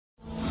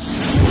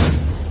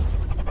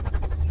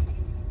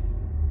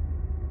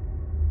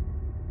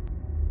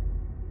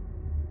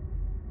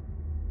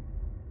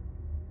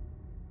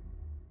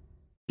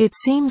It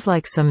seems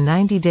like some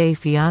 90 Day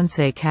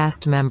Fiancé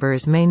cast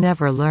members may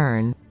never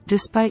learn,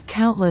 despite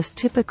countless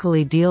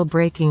typically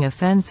deal-breaking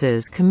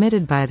offenses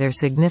committed by their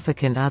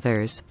significant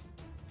others.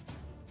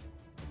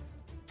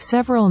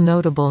 Several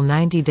notable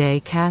 90 Day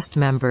cast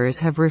members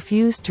have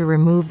refused to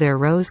remove their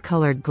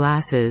rose-colored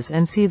glasses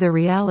and see the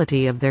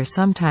reality of their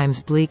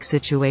sometimes bleak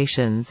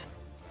situations.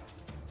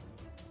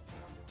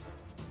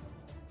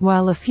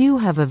 While a few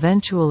have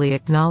eventually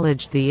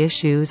acknowledged the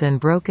issues and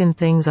broken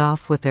things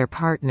off with their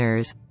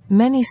partners,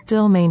 many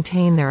still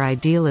maintain their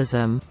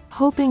idealism,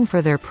 hoping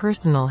for their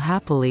personal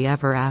happily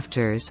ever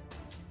afters.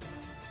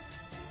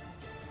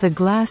 The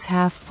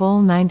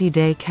glass-half-full 90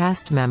 Day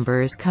cast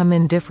members come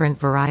in different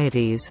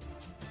varieties.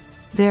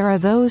 There are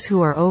those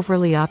who are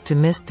overly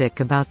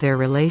optimistic about their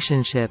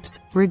relationships,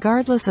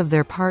 regardless of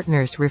their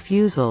partner's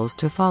refusals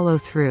to follow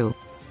through.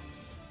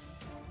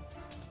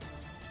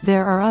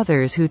 There are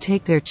others who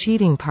take their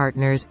cheating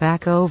partners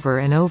back over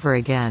and over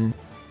again.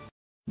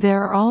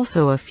 There are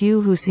also a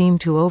few who seem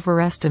to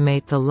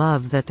overestimate the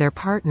love that their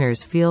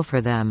partners feel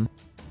for them.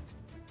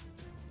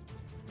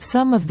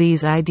 Some of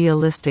these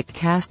idealistic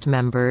cast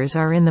members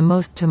are in the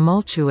most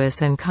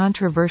tumultuous and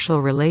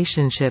controversial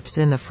relationships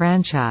in the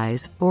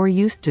franchise, or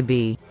used to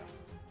be.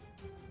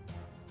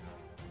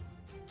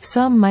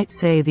 Some might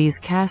say these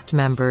cast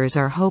members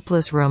are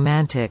hopeless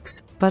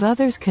romantics, but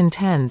others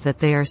contend that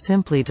they are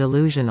simply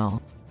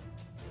delusional.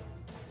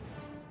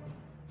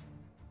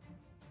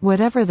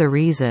 Whatever the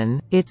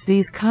reason, it's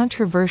these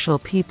controversial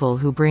people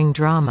who bring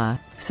drama,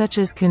 such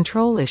as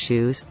control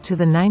issues, to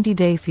the 90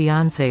 Day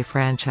Fiancé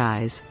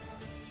franchise.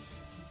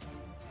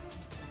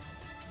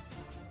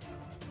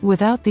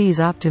 Without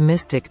these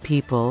optimistic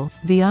people,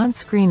 the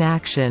on-screen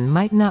action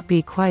might not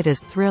be quite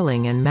as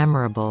thrilling and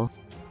memorable.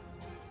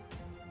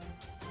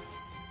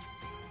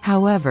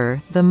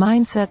 However, the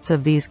mindsets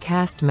of these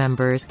cast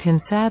members can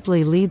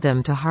sadly lead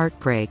them to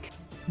heartbreak.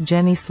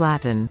 Jenny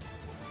Slatten.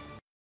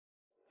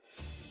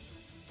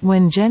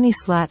 When Jenny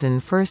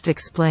Slatten first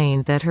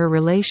explained that her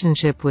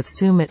relationship with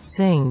Sumit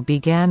Singh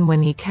began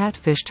when he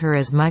catfished her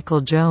as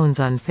Michael Jones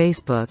on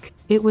Facebook,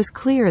 it was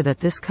clear that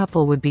this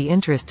couple would be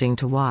interesting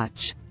to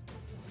watch.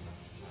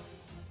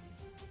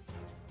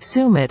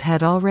 Sumit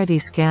had already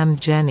scammed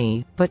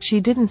Jenny, but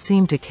she didn't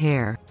seem to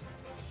care.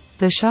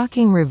 The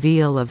shocking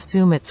reveal of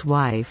Sumit's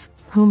wife,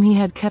 whom he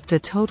had kept a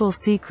total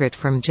secret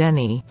from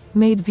Jenny,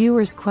 made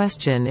viewers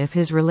question if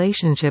his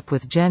relationship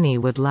with Jenny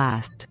would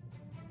last.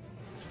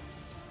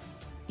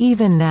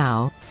 Even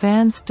now,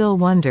 fans still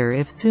wonder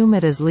if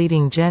Sumit is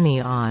leading Jenny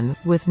on,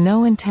 with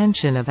no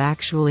intention of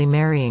actually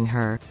marrying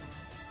her.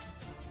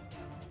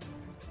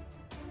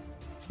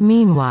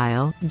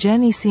 Meanwhile,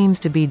 Jenny seems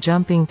to be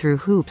jumping through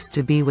hoops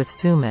to be with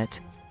Sumit.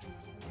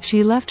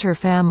 She left her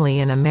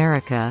family in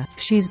America,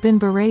 she's been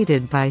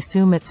berated by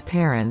Sumit's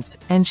parents,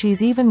 and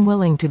she's even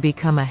willing to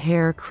become a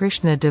Hare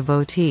Krishna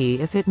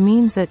devotee if it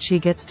means that she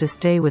gets to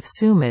stay with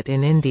Sumit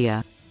in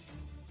India.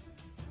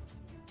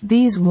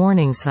 These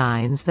warning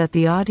signs that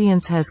the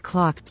audience has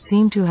clocked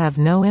seem to have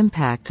no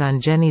impact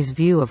on Jenny's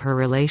view of her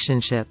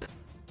relationship.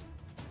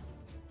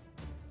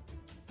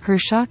 Her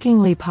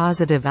shockingly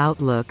positive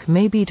outlook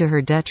may be to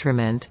her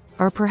detriment,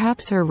 or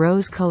perhaps her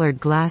rose-colored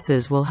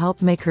glasses will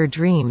help make her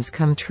dreams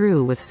come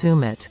true with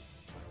Sumit.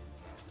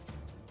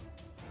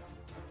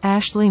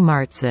 Ashley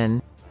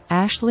Martson.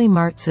 Ashley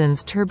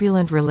Martson's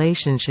turbulent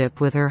relationship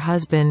with her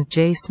husband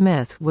Jay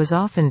Smith was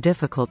often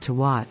difficult to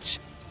watch.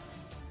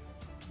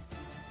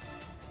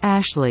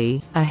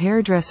 Ashley, a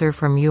hairdresser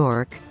from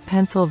York,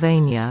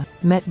 Pennsylvania,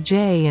 met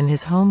Jay in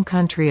his home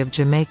country of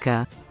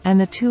Jamaica,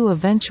 and the two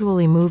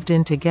eventually moved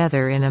in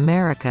together in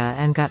America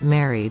and got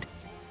married.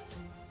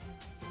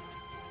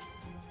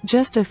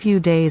 Just a few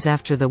days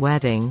after the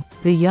wedding,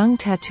 the young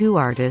tattoo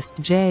artist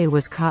Jay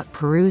was caught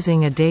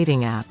perusing a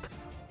dating app.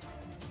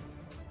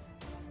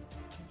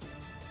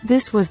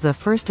 This was the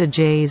first of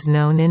Jay's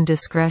known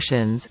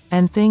indiscretions,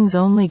 and things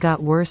only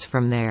got worse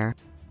from there.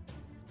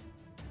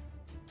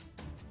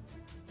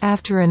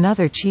 After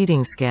another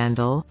cheating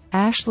scandal,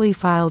 Ashley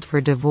filed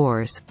for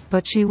divorce,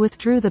 but she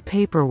withdrew the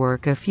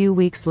paperwork a few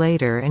weeks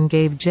later and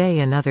gave Jay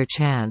another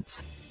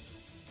chance.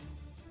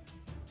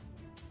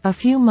 A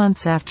few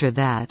months after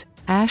that,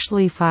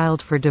 Ashley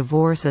filed for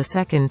divorce a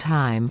second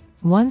time,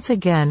 once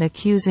again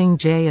accusing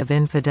Jay of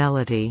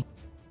infidelity.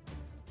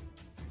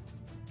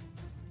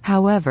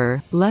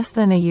 However, less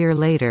than a year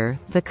later,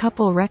 the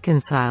couple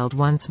reconciled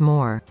once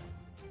more.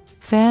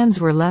 Fans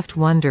were left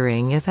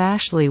wondering if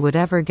Ashley would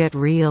ever get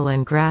real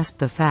and grasp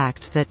the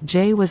fact that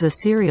Jay was a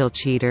serial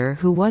cheater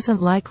who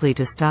wasn't likely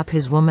to stop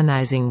his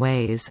womanizing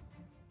ways.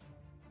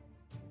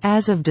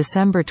 As of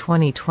December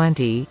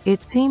 2020,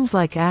 it seems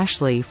like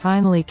Ashley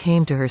finally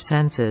came to her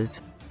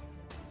senses.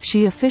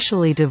 She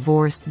officially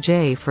divorced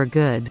Jay for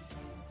good.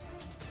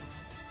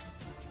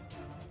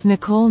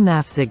 Nicole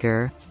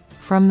Nafziger.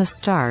 From the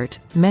start,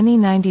 many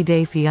 90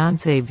 Day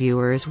Fiancé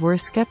viewers were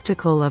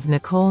skeptical of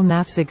Nicole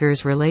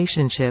Nafziger's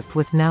relationship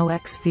with now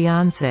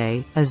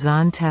ex-fiancé,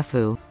 Azan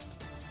Tefu.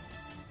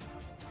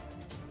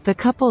 The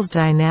couple's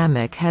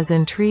dynamic has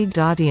intrigued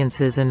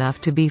audiences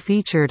enough to be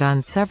featured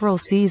on several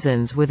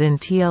seasons within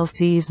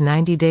TLC's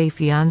 90-Day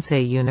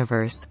Fiancé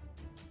universe.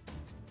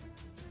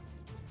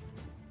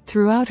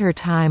 Throughout her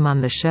time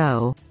on the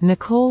show,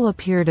 Nicole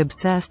appeared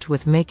obsessed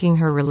with making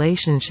her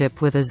relationship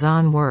with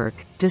Azan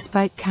work,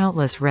 despite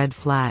countless red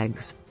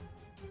flags.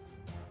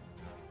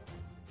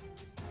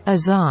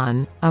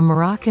 Azan, a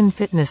Moroccan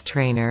fitness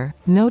trainer,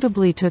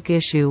 notably took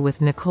issue with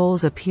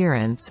Nicole's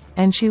appearance,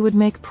 and she would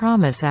make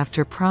promise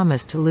after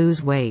promise to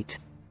lose weight.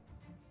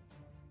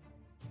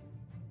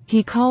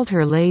 He called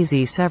her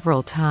lazy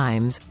several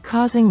times,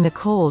 causing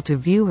Nicole to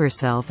view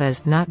herself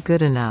as not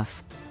good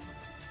enough.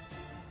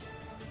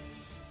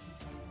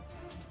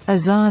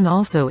 Azan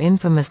also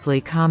infamously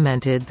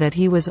commented that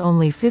he was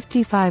only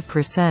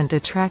 55%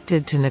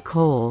 attracted to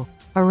Nicole,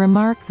 a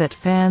remark that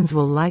fans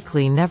will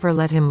likely never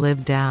let him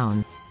live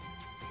down.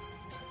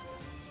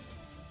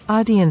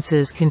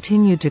 Audiences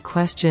continued to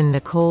question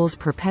Nicole's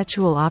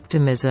perpetual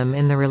optimism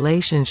in the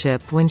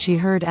relationship when she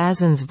heard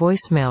Azan's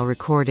voicemail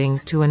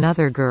recordings to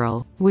another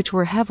girl, which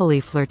were heavily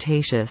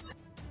flirtatious.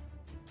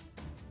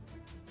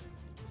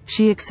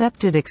 She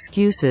accepted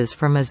excuses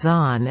from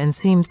Azan and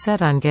seemed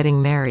set on getting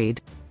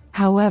married.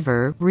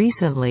 However,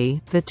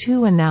 recently, the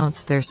two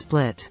announced their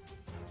split.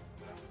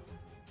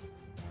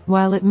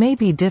 While it may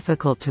be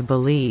difficult to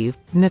believe,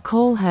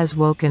 Nicole has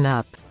woken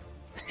up.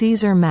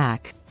 Cesar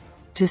Mack.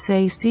 To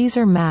say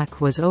Cesar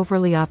Mack was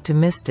overly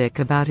optimistic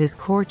about his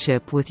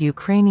courtship with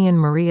Ukrainian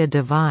Maria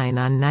Devine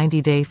on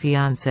 90-Day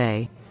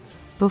Fiancé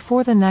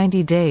before the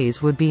 90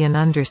 days would be an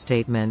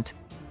understatement.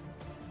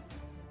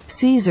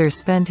 Cesar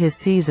spent his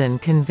season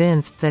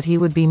convinced that he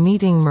would be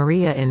meeting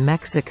Maria in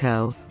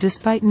Mexico,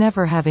 despite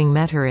never having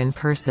met her in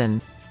person.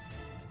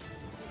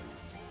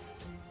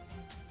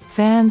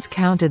 Fans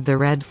counted the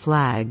red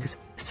flags,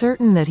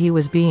 certain that he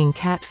was being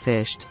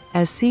catfished,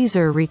 as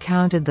Cesar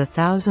recounted the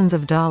thousands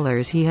of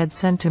dollars he had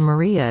sent to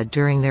Maria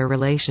during their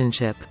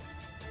relationship.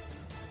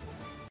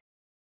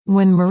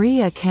 When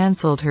Maria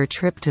cancelled her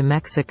trip to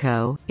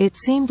Mexico, it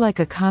seemed like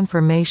a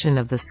confirmation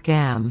of the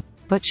scam,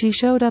 but she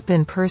showed up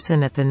in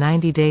person at the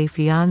 90-Day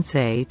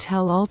Fiancé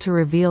tell-all to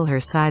reveal her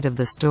side of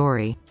the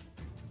story.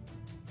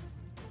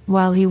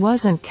 While he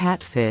wasn't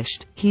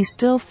catfished, he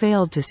still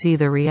failed to see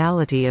the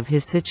reality of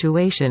his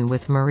situation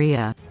with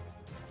Maria.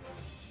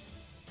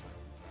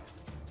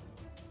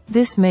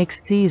 This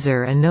makes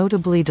Cesar a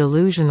notably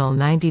delusional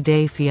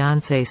 90-Day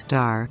Fiancé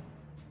star.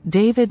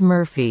 David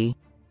Murphy.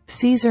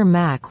 Cesar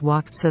Mack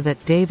walked so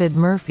that David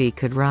Murphy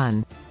could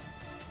run.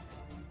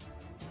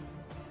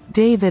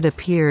 David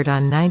appeared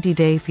on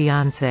 90-Day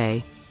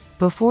Fiancé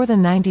before the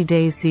 90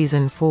 Days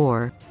Season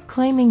 4,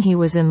 claiming he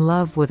was in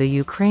love with a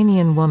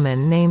Ukrainian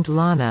woman named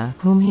Lana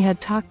whom he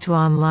had talked to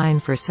online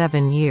for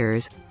 7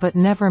 years, but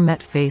never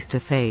met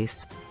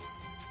face-to-face.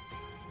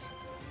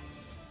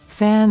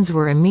 Fans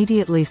were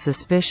immediately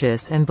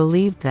suspicious and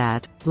believed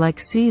that, like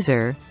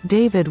Cesar,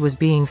 David was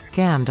being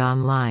scammed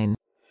online.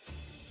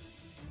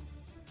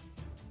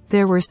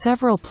 There were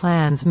several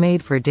plans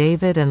made for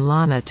David and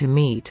Lana to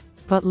meet,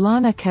 but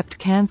Lana kept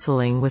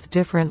cancelling with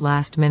different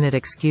last-minute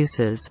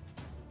excuses.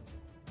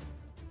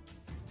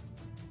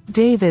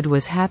 David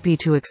was happy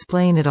to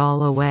explain it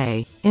all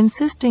away,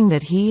 insisting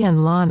that he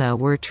and Lana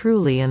were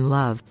truly in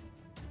love.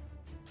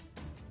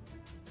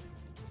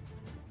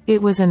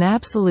 It was an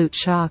absolute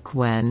shock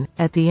when,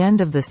 at the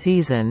end of the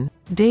season,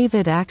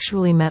 David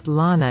actually met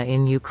Lana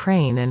in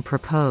Ukraine and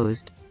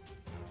proposed.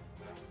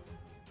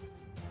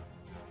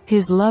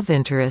 His love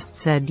interest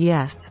said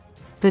yes.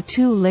 The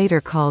two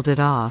later called it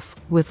off,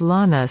 with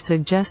Lana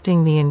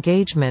suggesting the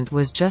engagement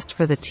was just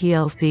for the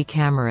TLC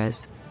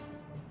cameras.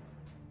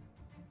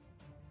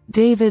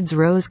 David's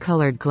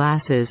rose-colored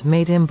glasses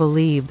made him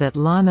believe that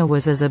Lana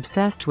was as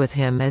obsessed with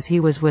him as he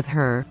was with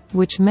her,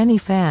 which many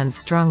fans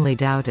strongly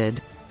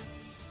doubted.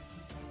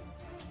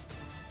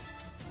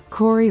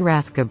 Corey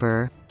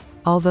Rathgeber.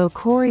 Although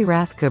Corey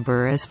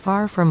Rathgeber is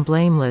far from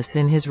blameless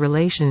in his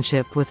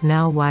relationship with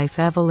now-wife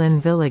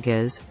Evelyn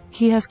Villegas,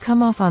 he has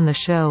come off on the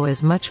show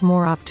as much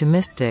more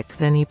optimistic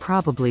than he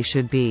probably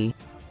should be.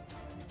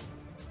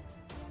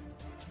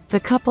 The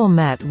couple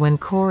met when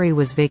Corey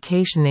was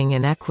vacationing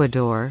in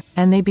Ecuador,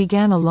 and they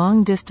began a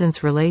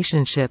long-distance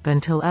relationship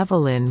until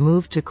Evelyn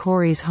moved to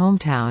Corey's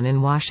hometown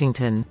in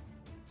Washington.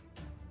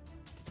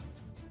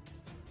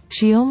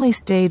 She only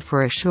stayed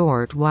for a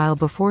short while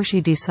before she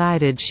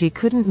decided she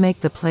couldn't make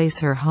the place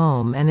her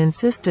home and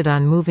insisted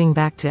on moving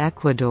back to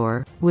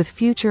Ecuador, with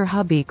future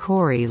hubby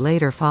Corey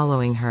later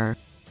following her.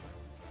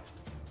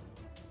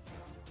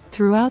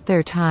 Throughout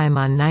their time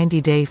on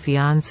 90-Day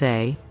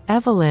Fiancé,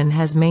 Evelyn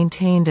has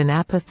maintained an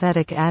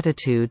apathetic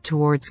attitude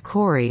towards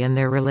Corey and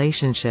their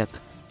relationship.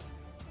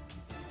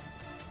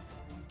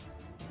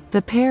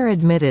 The pair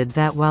admitted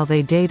that while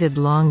they dated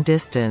long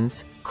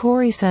distance,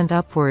 Corey sent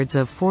upwards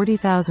of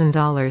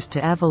 $40,000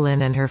 to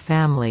Evelyn and her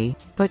family,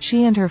 but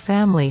she and her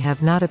family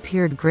have not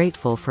appeared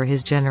grateful for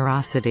his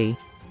generosity.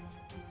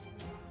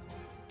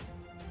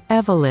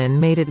 Evelyn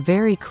made it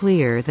very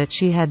clear that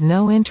she had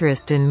no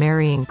interest in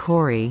marrying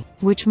Corey,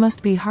 which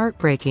must be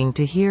heartbreaking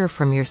to hear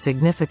from your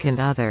significant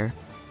other.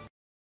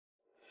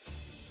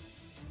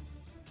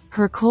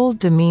 Her cold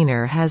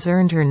demeanor has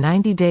earned her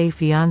 90-day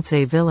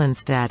fiancé villain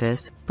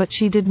status, but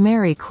she did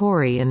marry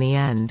Corey in the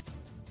end.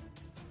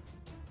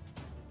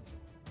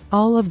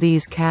 All of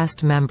these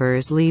cast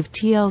members leave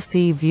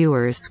TLC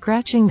viewers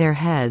scratching their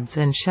heads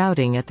and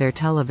shouting at their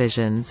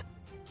televisions.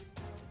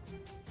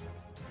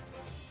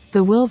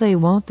 The will they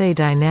won't they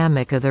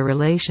dynamic of the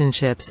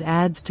relationships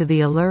adds to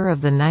the allure of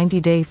the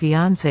 90-Day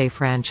Fiancé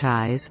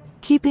franchise,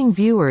 keeping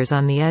viewers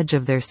on the edge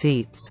of their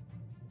seats.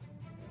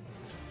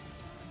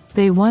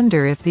 They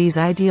wonder if these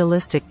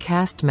idealistic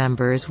cast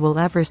members will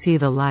ever see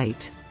the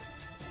light.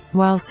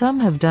 While some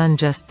have done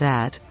just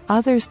that,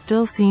 others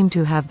still seem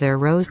to have their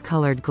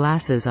rose-colored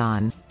glasses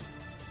on.